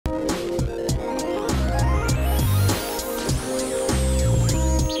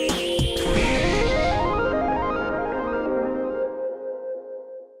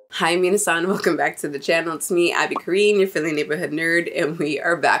Hi Minasan, welcome back to the channel. It's me, Abby Kareen, your Philly neighborhood nerd, and we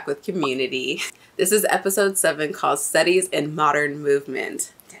are back with Community. This is episode 7 called Studies in Modern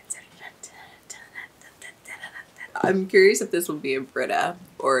Movement. I'm curious if this will be a Britta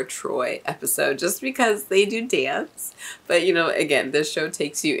or a Troy episode just because they do dance. But you know, again, this show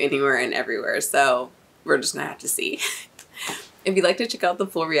takes you anywhere and everywhere, so we're just gonna have to see. If you'd like to check out the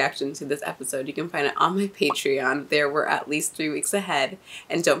full reaction to this episode, you can find it on my Patreon. There we're at least 3 weeks ahead.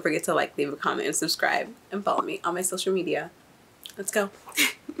 And don't forget to like, leave a comment, and subscribe. And follow me on my social media. Let's go.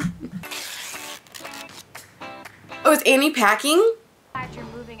 Oh, is Annie packing? Glad you're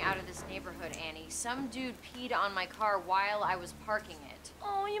moving out of this neighborhood, Annie. Some dude peed on my car while I was parking it.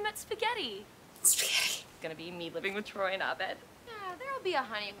 Oh, you met Spaghetti. Spaghetti. It's gonna be me living with Troy and Abed. Yeah, there'll be a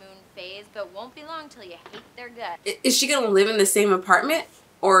honeymoon phase, but won't be long till you hate their guts. Is she gonna live in the same apartment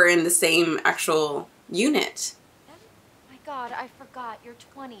or in the same actual unit? My God, I forgot. You're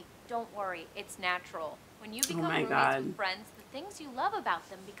 20. Don't worry. It's natural. When you become my roommates God. with friends, the things you love about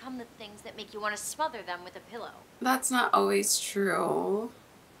them become the things that make you want to smother them with a pillow. That's not always true.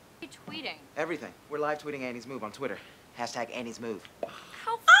 What are you tweeting? Everything. We're live tweeting Annie's move on Twitter. Hashtag Annie's move.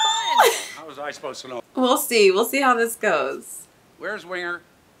 How fun! How was I supposed to know? We'll see. We'll see how this goes. Where's Winger?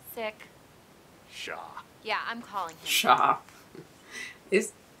 Sick. Shaw. Yeah, I'm calling him. Shaw.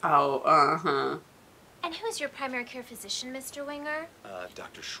 Uh-huh. And who's your primary care physician, Mr. Winger?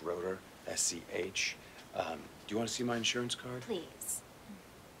 Dr. Schroeder, SCH. Do you want to see my insurance card? Please.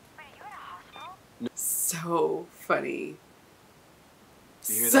 Wait, are you in a hospital? So funny.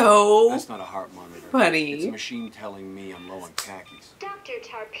 You hear So that? That's not a heart monitor. funny. It's a machine telling me I'm low on khakis. Dr.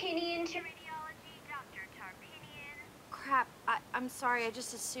 Tarpinian to radiology, Dr. Tarpinian. Crap. I'm sorry. I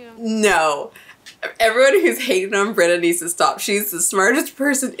just assumed. No. Everyone who's hating on Britta needs to stop. She's the smartest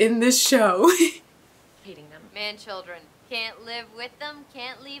person in this show. Hating them. Man, children. Can't live with them,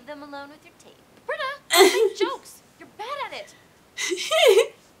 can't leave them alone with your tape. Britta, make jokes. You're bad at it.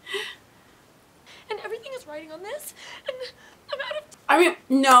 And everything is writing on this, and I'm out of. I mean,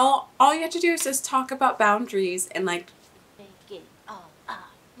 no. All you have to do is just talk about boundaries and like Make it all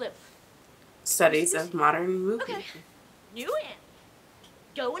up. Live. studies of modern movement. Okay. You in.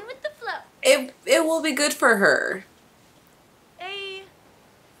 Going with the flow. It will be good for her. A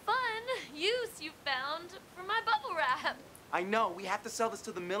fun use you found for my bubble wrap. I know. We have to sell this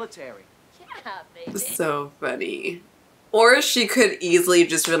to the military. Yeah, baby. So funny. Or she could easily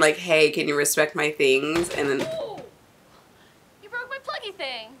just be like, hey, can you respect my things? And then Ooh, you broke my pluggy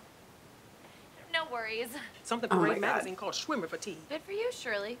thing. No worries. Something Oh from my Rain God. magazine called Swimmer Fatigue. Good for you,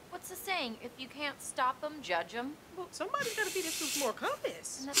 Shirley. What's the saying? If you can't stop them, judge them. Well, somebody's got to feed us some more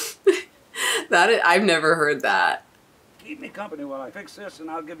compass. I've never heard that. Keep me company while I fix this, and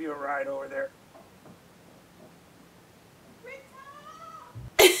I'll give you a ride over there.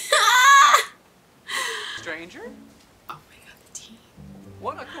 Stranger? Oh my God, the tea.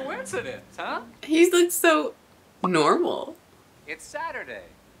 What a coincidence, huh? He looks so normal. It's Saturday.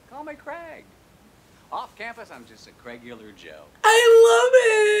 Call me Craig. Off campus, I'm just a Craigular Joe.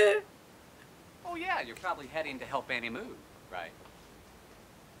 I love it. Oh yeah, you're probably heading to help Annie move, right?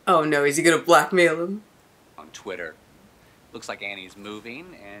 Oh no, is he gonna blackmail him? On Twitter. Looks like Annie's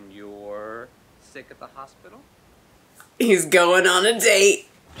moving and you're sick at the hospital. He's going on a date.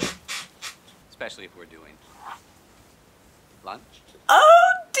 Especially if we're doing lunch.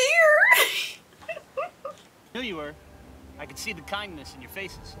 Oh dear. Knew you were. I could see the kindness in your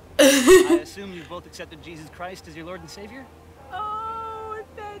faces. I assume you both accepted Jesus Christ as your Lord and Savior? Oh,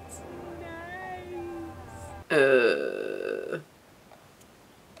 that's nice.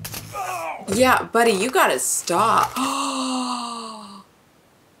 Yeah, buddy, you gotta stop.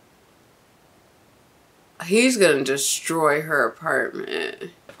 He's gonna destroy her apartment.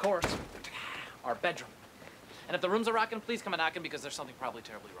 Of course, our bedroom. And if the rooms are rocking, please come a knocking because there's something probably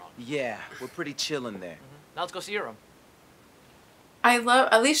terribly wrong. Yeah, we're pretty chill in there. Now let's go see your room. I love,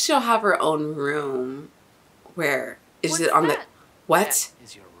 at least she'll have her own room. Where? Is What's it on that? the, what? That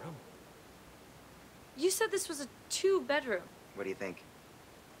is your room. You said this was a 2-bedroom. What do you think?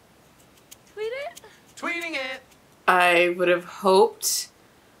 Tweet it? Tweeting it! I would have hoped.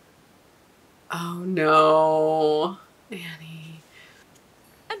 Oh no. Annie.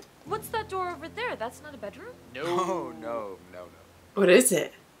 And what's that door over there? That's not a bedroom? No. What is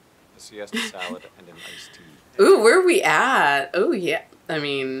it? A siesta salad and an iced tea. Ooh, where are we at? Oh yeah. I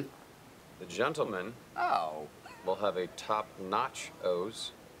mean, The gentleman will have a top-notch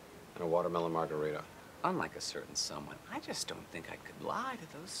O's and a watermelon margarita. Unlike a certain someone, I just don't think I could lie to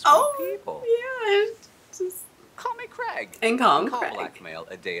those sweet people. yeah. Just Call me Craig. and call him Call Craig. blackmail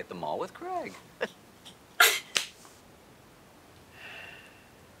a day at the mall with Craig.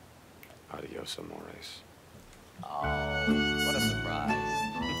 Adios, amores. Oh, what a surprise.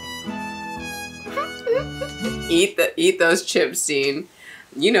 Eat those chips, Dean.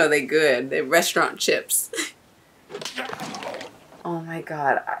 You know they good. They restaurant chips. Oh my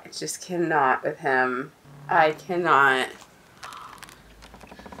god, I just cannot with him. I cannot.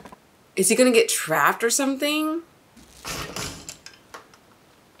 Is he gonna get trapped or something?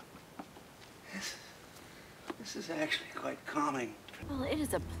 This is actually quite calming. Well, it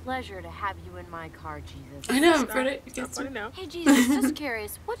is a pleasure to have you in my car, Jesus. I know, I'm afraid it gets funny now. Hey, Jesus, just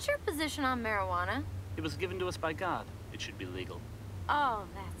curious. What's your position on marijuana? It was given to us by God. It should be legal. Oh,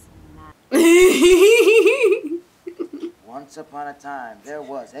 that's nice. Once upon a time, there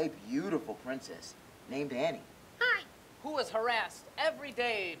was a beautiful princess named Annie. Hi. Who was harassed every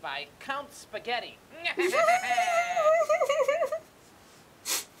day by Count Spaghetti.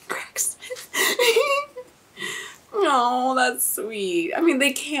 Cracks. Oh, that's sweet. I mean,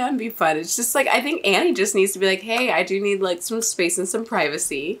 they can be fun. It's just like, I think Annie just needs to be like, hey, I do need like some space and some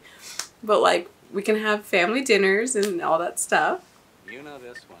privacy. But like, we can have family dinners and all that stuff. You know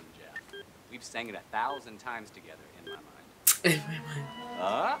this one, Jeff. We've sang it 1,000 times together in my mind. In my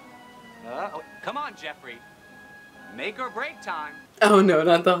mind. Oh, come on, Jeffrey. Make or break time. Oh no,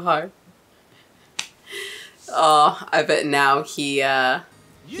 not the heart. Oh, I bet now he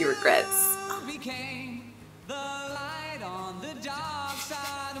regrets. Became the light on the dark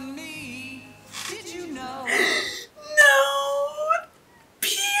side of me. Did you know? No!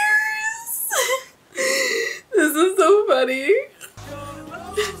 Pierce! This is so funny.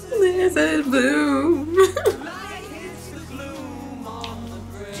 There's a bloom.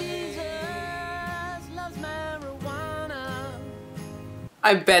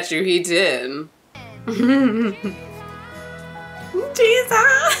 I bet you he did.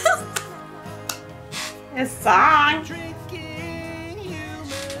 Jesus! His song.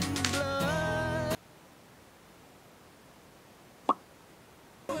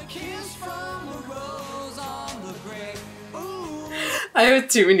 I have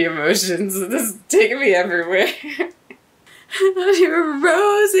too many emotions. This is taking me everywhere. Your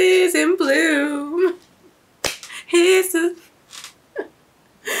roses in bloom. Here's the...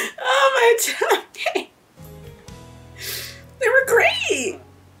 Oh my tummy. They were great.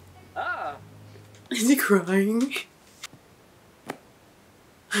 Ah. Is he crying?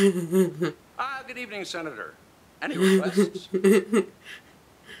 Good evening, Senator. Any requests?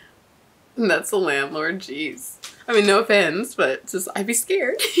 That's the landlord, jeez. I mean, no offense, but just I'd be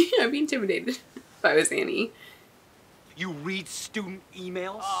scared. I'd be intimidated if I was Annie. You read student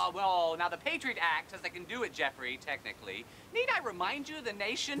emails? Well, now the Patriot Act says I can do it, Jeffrey, technically. Need I remind you the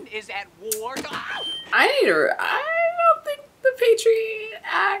nation is at war? I don't think the Patriot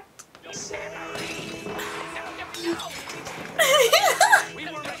Act. We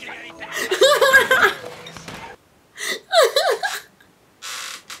were making any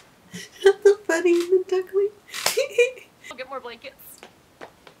The bunny and the duckling. I'll get more blankets.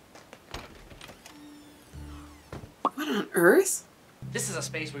 What on earth? This is a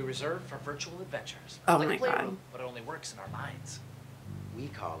space we reserve for virtual adventures. Oh like my a playroom, God. but it only works in our minds. We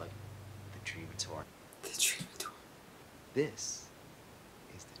call it the Dreamatorium. The Dreamatorium. This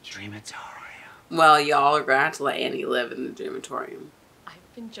is the Dreamatorium. Well, y'all are gonna have to let Annie live in the Dreamatorium.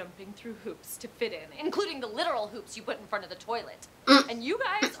 I've been jumping through hoops to fit in, including the literal hoops you put in front of the toilet. And you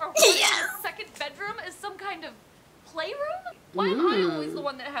guys are wanting the second bedroom as some kind of playroom? Why am I always the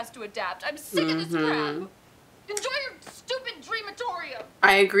one that has to adapt? I'm sick of this crap. Enjoy your stupid Dreamatorium.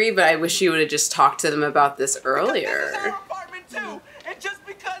 I agree, but I wish you would have just talked to them about this earlier. This is our apartment too, and just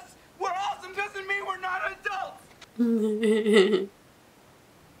because we're awesome doesn't mean we're not adults.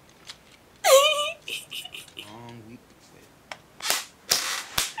 Long week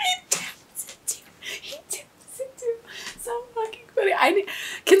He tips it too. So fucking funny.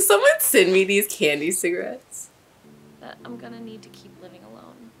 Can someone send me these candy cigarettes? But I'm gonna need to keep living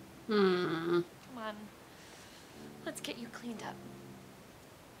alone. Hmm. Come on. Let's get you cleaned up.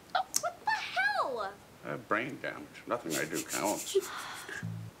 Oh, what the hell? Brain damage. Nothing I do counts.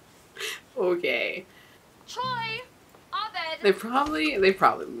 Okay. Troy! Abed! They probably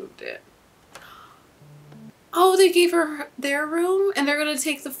moved it. Oh, they gave her their room and they're gonna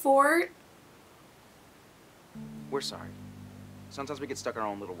take the fort? We're sorry. Sometimes we get stuck in our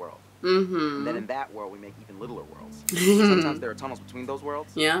own little world. Mm-hmm. And then in that world, we make even littler worlds. Sometimes there are tunnels between those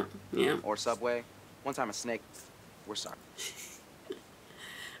worlds. Yeah, yeah. Or subway. One time a snake. We're sorry.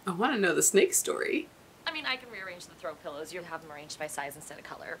 I want to know the snake story. I mean, I can rearrange the throw pillows. You'll have them arranged by size instead of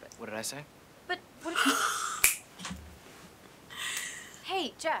color, but... What did I say? But what if...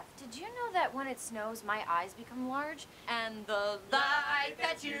 Hey, Jeff, did you know that when it snows, my eyes become large? And the light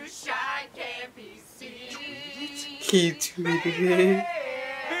that you shine can't be seen. He tweeted it.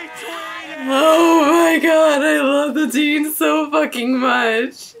 Oh my god, I love the teen so fucking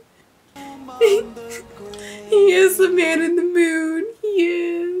much. He is the man in the moon. He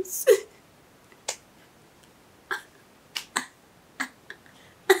is.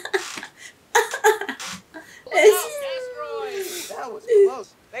 That was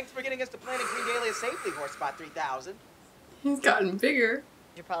close. Thanks for getting us to Planet Green Dahlia safely, Horsespot 3000. He's gotten bigger.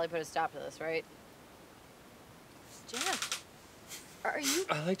 You probably put a stop to this, right? Jeff, are you?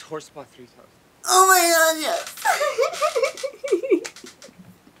 I liked Horsespot 3000. Oh my god, yes.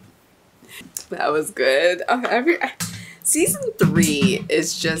 That was good. Season 3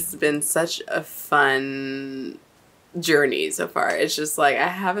 has just been such a fun journey so far. It's just like I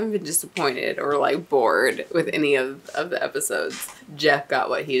haven't been disappointed or like bored with any of the episodes. Jeff got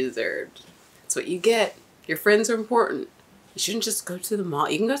what he deserved. That's what you get. Your friends are important. You shouldn't just go to the mall.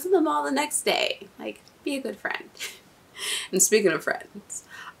 You can go to the mall the next day. Like, be a good friend. And speaking of friends,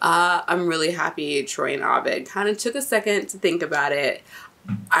 I'm really happy Troy and Abed kind of took a second to think about it.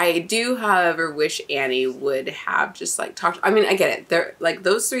 I do, however, wish Annie would have just like talked. I mean, I get it. They're like,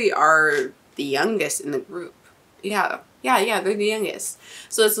 those three are the youngest in the group. Yeah, they're the youngest.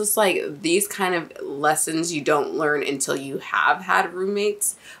 So it's just like these kind of lessons you don't learn until you have had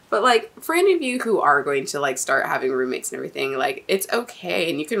roommates. But like for any of you who are going to like start having roommates and everything, like it's okay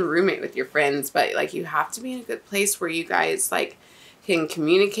and you can roommate with your friends, but like you have to be in a good place where you guys like can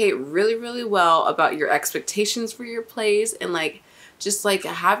communicate really, really well about your expectations for your place and like just like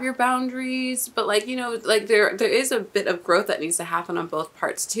have your boundaries, but like, you know, like there is a bit of growth that needs to happen on both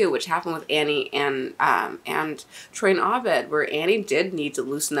parts too, which happened with Annie and Troy and Abed, where Annie did need to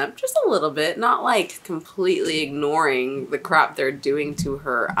loosen up just a little bit, not like completely ignoring the crap they're doing to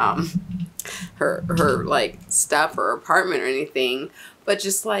her her like stuff or apartment or anything, but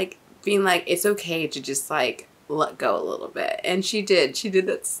just like being like, it's okay to just like let go a little bit. And she did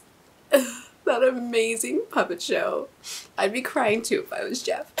that amazing puppet show. I'd be crying too if I was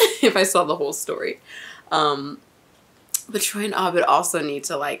Jeff, if I saw the whole story. But Troy and Abed also need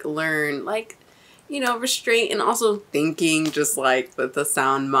to like learn like, you know, restraint and also thinking just like with the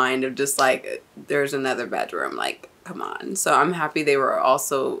sound mind of just like, there's another bedroom, like, come on. So I'm happy they were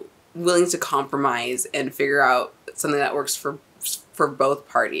also willing to compromise and figure out something that works for both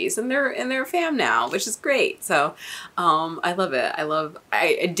parties, and they're fam now, which is great. So I love it.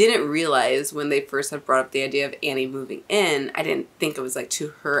 I didn't realize when they first had brought up the idea of Annie moving in, I didn't think it was like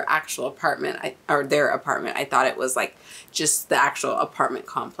to her actual apartment or their apartment. I thought it was like just the actual apartment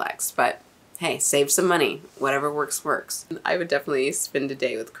complex, but hey, save some money. Whatever works. I would definitely spend a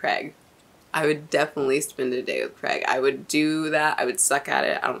day with Craig. I would do that. I would suck at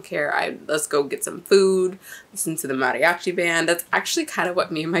it. I don't care. Let's go get some food, listen to the mariachi band. That's actually kind of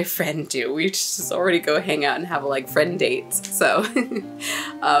what me and my friend do. We just already go hang out and have like friend dates. So,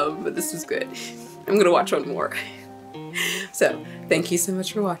 but this was good. I'm gonna watch one more. So, thank you so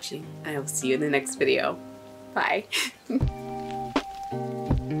much for watching. I will see you in the next video. Bye.